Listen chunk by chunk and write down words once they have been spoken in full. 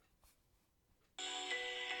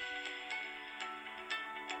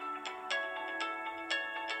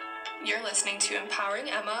You're listening to Empowering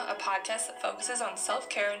Emma, a podcast that focuses on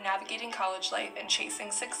self-care, navigating college life, and chasing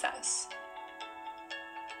success.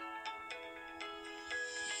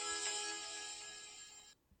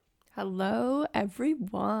 Hello,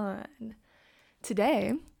 everyone.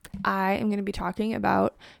 Today, I am going to be talking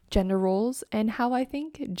about gender roles and how I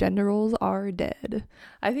think gender roles are dead.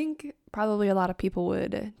 I think probably a lot of people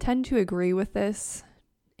would tend to agree with this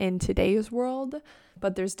in today's world,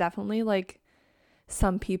 but there's definitely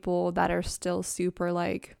some people that are still super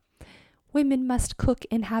women must cook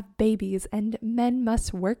and have babies and men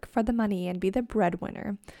must work for the money and be the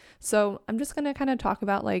breadwinner. So I'm just going to kind of talk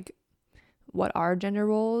about what are gender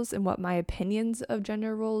roles and what my opinions of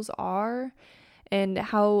gender roles are and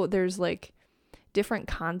how there's different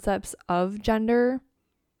concepts of gender.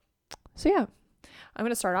 So yeah, I'm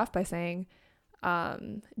going to start off by saying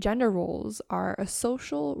gender roles are a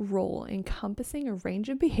social role encompassing a range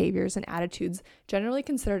of behaviors and attitudes generally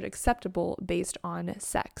considered acceptable based on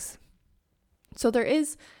sex. So there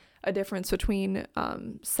is a difference between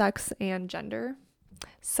sex and gender.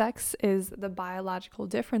 Sex is the biological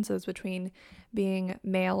differences between being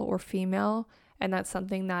male or female, and that's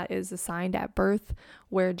something that is assigned at birth,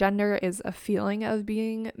 where gender is a feeling of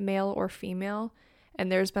being male or female. And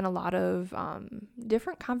there's been a lot of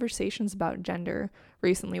different conversations about gender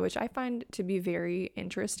recently, which I find to be very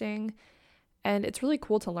interesting. And it's really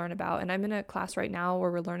cool to learn about. And I'm in a class right now where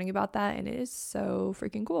we're learning about that, and it is so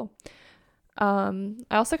freaking cool. I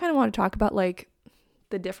also kind of want to talk about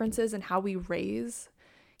the differences in how we raise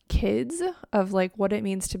kids, of what it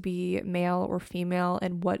means to be male or female,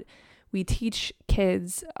 and what we teach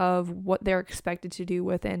kids of what they're expected to do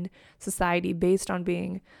within society based on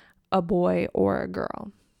being a boy or a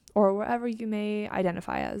girl, or whatever you may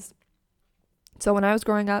identify as. So when I was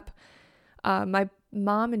growing up, my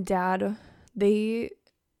mom and dad, they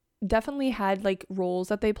definitely had roles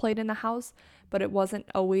that they played in the house, but it wasn't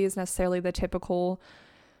always necessarily the typical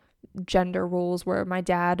gender roles where my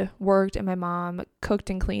dad worked and my mom cooked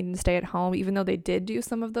and cleaned and stayed at home. Even though they did do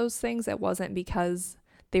some of those things, it wasn't because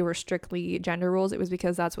they were strictly gender roles. It was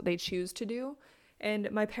because that's what they choose to do.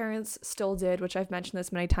 And my parents still did, which I've mentioned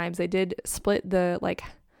this many times, they did split the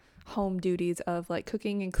home duties of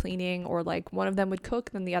cooking and cleaning, or one of them would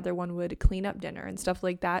cook, then the other one would clean up dinner and stuff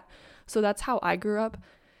like that. So that's how I grew up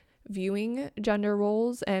viewing gender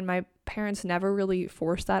roles, and my parents never really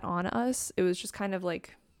forced that on us. It was just kind of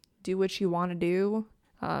do what you want to do,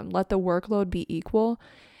 let the workload be equal.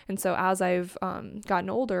 And so as I've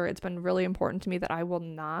gotten older, it's been really important to me that I will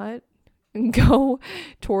not go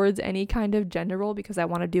towards any kind of gender role, because I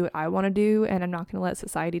want to do what I want to do, and I'm not going to let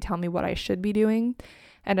society tell me what I should be doing.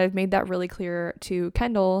 And I've made that really clear to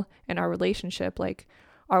Kendall in our relationship.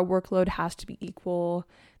 Our workload has to be equal.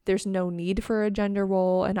 There's no need for a gender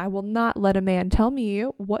role, and I will not let a man tell me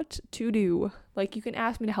what to do. You can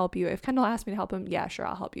ask me to help you. If Kendall asks me to help him, yeah, sure,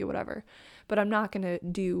 I'll help you, whatever. But I'm not going to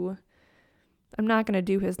do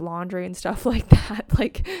his laundry and stuff like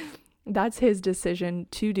that. That's his decision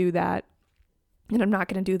to do that. And I'm not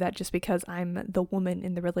going to do that just because I'm the woman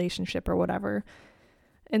in the relationship or whatever.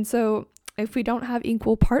 And so if we don't have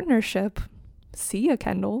equal partnership, see ya,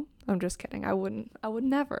 Kendall. I'm just kidding. I would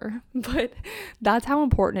never. But that's how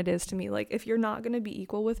important it is to me. If you're not going to be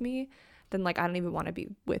equal with me, then I don't even want to be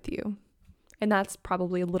with you. And that's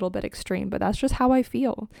probably a little bit extreme, but that's just how I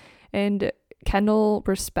feel. And Kendall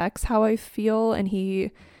respects how I feel, and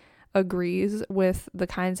he agrees with the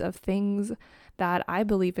kinds of things that I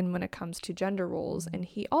believe in when it comes to gender roles. And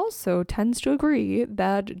he also tends to agree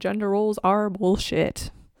that gender roles are bullshit.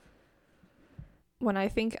 When I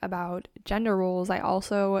think about gender roles, I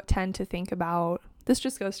also tend to think about, this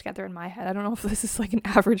just goes together in my head. I don't know if this is an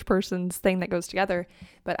average person's thing that goes together,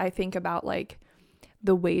 but I think about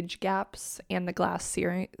the wage gaps and the glass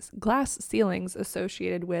ceilings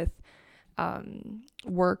associated with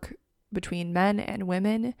work between men and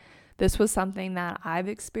women. This was something that I've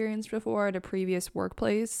experienced before at a previous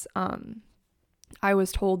workplace. I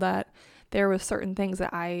was told that there were certain things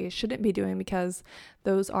that I shouldn't be doing because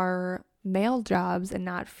those are male jobs and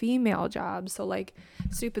not female jobs. So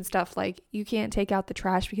stupid stuff you can't take out the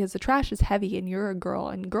trash because the trash is heavy and you're a girl,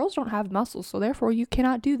 and girls don't have muscles, so therefore you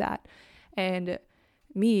cannot do that. And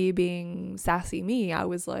me being sassy me, I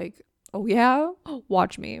was oh yeah,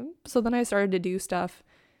 watch me. So then I started to do stuff,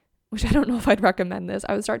 which I don't know if I'd recommend this.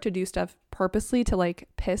 I would start to do stuff purposely to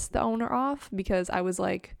piss the owner off, because I was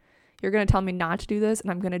you're going to tell me not to do this,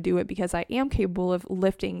 and I'm going to do it because I am capable of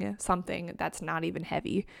lifting something that's not even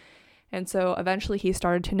heavy. And so eventually he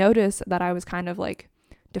started to notice that I was kind of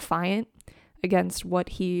defiant against what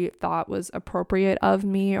he thought was appropriate of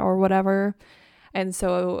me or whatever. And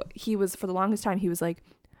so he was, for the longest time, he was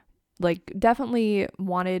like definitely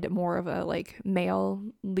wanted more of a like male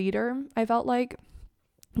leader, I felt like.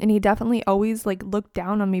 And he definitely always like looked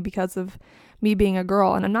down on me because of me being a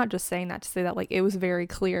girl. And I'm not just saying that to say that, like, it was very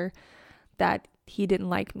clear that he didn't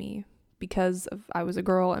like me because of I was a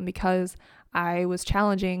girl and because I was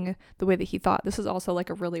challenging the way that he thought. This is also like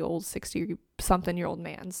a really old 60-something-year-old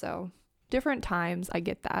man. So different times, I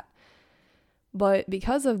get that. But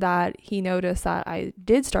because of that, he noticed that I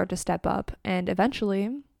did start to step up, and eventually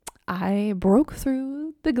I broke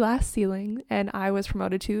through the glass ceiling and I was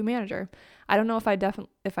promoted to manager. I don't know if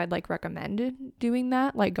I'd like recommend doing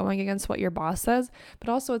that, like going against what your boss says, but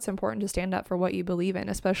also it's important to stand up for what you believe in,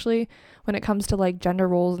 especially when it comes to like gender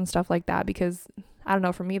roles and stuff like that, because I don't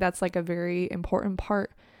know, for me, that's like a very important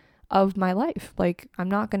part of my life. Like, I'm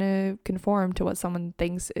not going to conform to what someone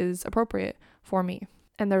thinks is appropriate for me.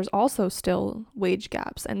 And there's also still wage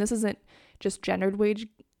gaps, and this isn't just gendered wage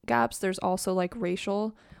gaps. There's also like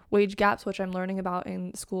racial wage gaps, which I'm learning about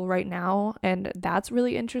in school right now, and that's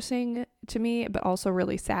really interesting to me, but also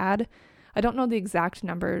really sad. I don't know the exact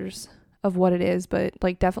numbers of what it is, but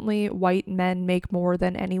like definitely white men make more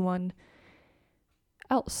than anyone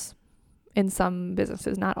else in some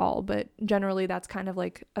businesses, not all, but generally that's kind of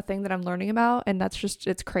like a thing that I'm learning about, and that's just,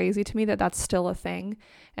 it's crazy to me that that's still a thing,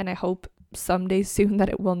 and I hope someday soon that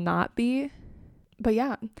it will not be. But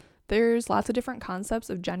yeah, there's lots of different concepts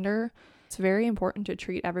of gender. It's very important to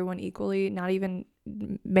treat everyone equally, not even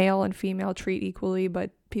male and female treat equally,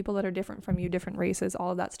 but people that are different from you, different races,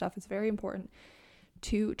 all of that stuff. It's very important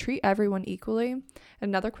to treat everyone equally.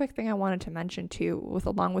 Another quick thing I wanted to mention too,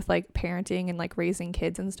 along with like parenting and like raising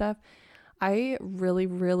kids and stuff, I really,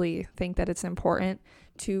 really think that it's important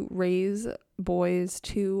to raise boys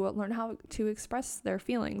to learn how to express their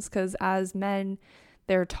feelings, because as men,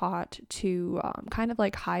 they're taught to kind of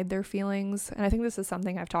like hide their feelings. And I think this is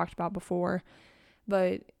something I've talked about before,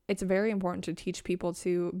 but it's very important to teach people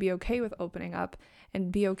to be okay with opening up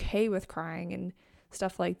and be okay with crying and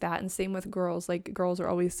stuff like that. And same with girls. Like, girls are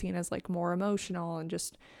always seen as like more emotional and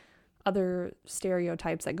just other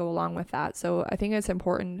stereotypes that go along with that. So I think it's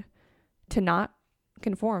important to not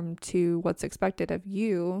conform to what's expected of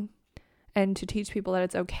you and to teach people that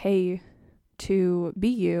it's okay to be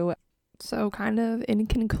you. So kind of in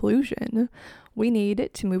conclusion, we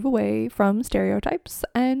need to move away from stereotypes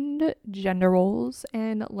and gender roles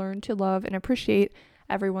and learn to love and appreciate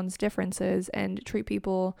everyone's differences and treat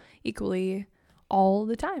people equally all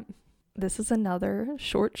the time. This is another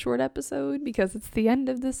short episode because it's the end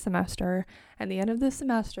of this semester, and the end of this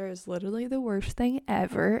semester is literally the worst thing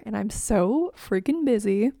ever, and I'm so freaking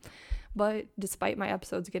busy. But despite my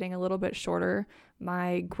episodes getting a little bit shorter,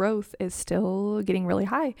 my growth is still getting really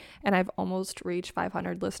high, and I've almost reached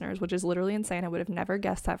 500 listeners, which is literally insane. I would have never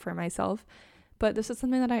guessed that for myself, but this is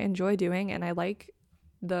something that I enjoy doing, and I like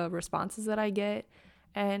the responses that I get,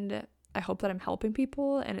 and I hope that I'm helping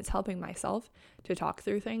people, and it's helping myself to talk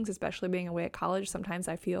through things, especially being away at college. Sometimes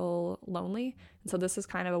I feel lonely, and so this is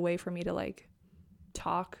kind of a way for me to like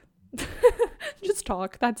talk, just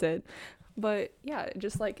talk, that's it. But yeah,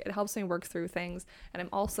 just like it helps me work through things. And I'm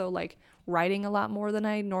also like writing a lot more than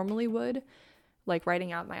I normally would, like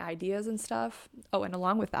writing out my ideas and stuff. Oh, and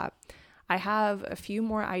along with that, I have a few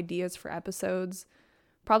more ideas for episodes,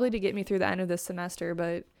 probably to get me through the end of this semester,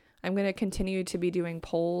 but I'm going to continue to be doing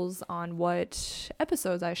polls on what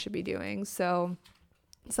episodes I should be doing. So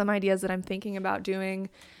some ideas that I'm thinking about doing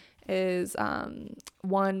is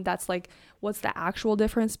one that's like, what's the actual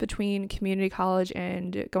difference between community college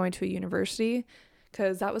and going to a university?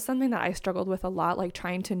 Because that was something that I struggled with a lot, like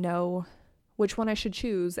trying to know which one I should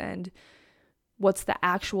choose and what's the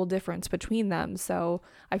actual difference between them. So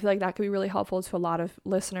I feel like that could be really helpful to a lot of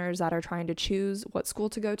listeners that are trying to choose what school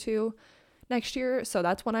to go to next year. So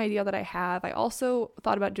that's one idea that I have. I also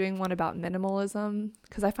thought about doing one about minimalism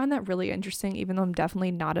because I find that really interesting, even though I'm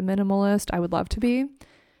definitely not a minimalist. I would love to be.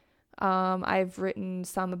 I've written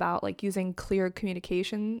some about like using clear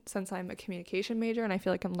communication since I'm a communication major, and I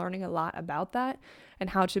feel like I'm learning a lot about that and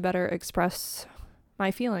how to better express my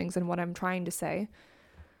feelings and what I'm trying to say.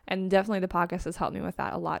 And definitely the podcast has helped me with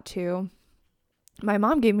that a lot too. My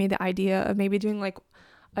mom gave me the idea of maybe doing like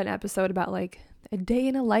an episode about like a day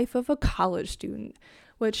in a life of a college student,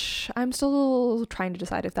 which I'm still trying to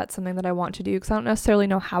decide if that's something that I want to do, because I don't necessarily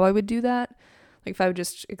know how I would do that. Like if I would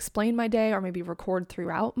just explain my day or maybe record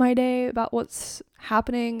throughout my day about what's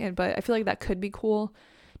happening. But I feel like that could be cool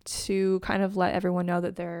to kind of let everyone know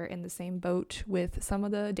that they're in the same boat with some of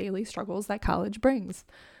the daily struggles that college brings,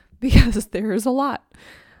 because there's a lot.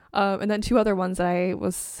 And then two other ones that I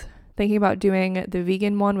was thinking about doing, the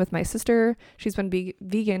vegan one with my sister. She's been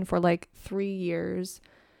vegan for like 3 years.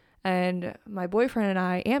 And my boyfriend and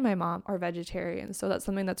I and my mom are vegetarians. So that's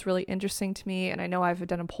something that's really interesting to me. And I know I've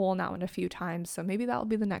done a poll on that one a few times. So maybe that'll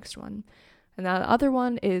be the next one. And the other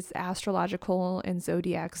one is astrological and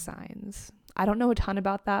zodiac signs. I don't know a ton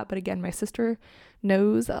about that, but again, my sister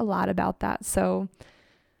knows a lot about that. So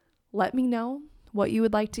let me know what you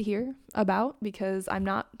would like to hear about, because I'm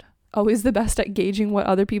not always the best at gauging what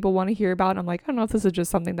other people want to hear about. I'm like, I don't know if this is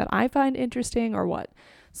just something that I find interesting or what.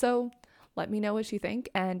 So let me know what you think,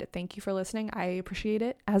 and thank you for listening. I appreciate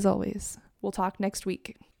it as always. We'll talk next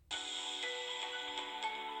week.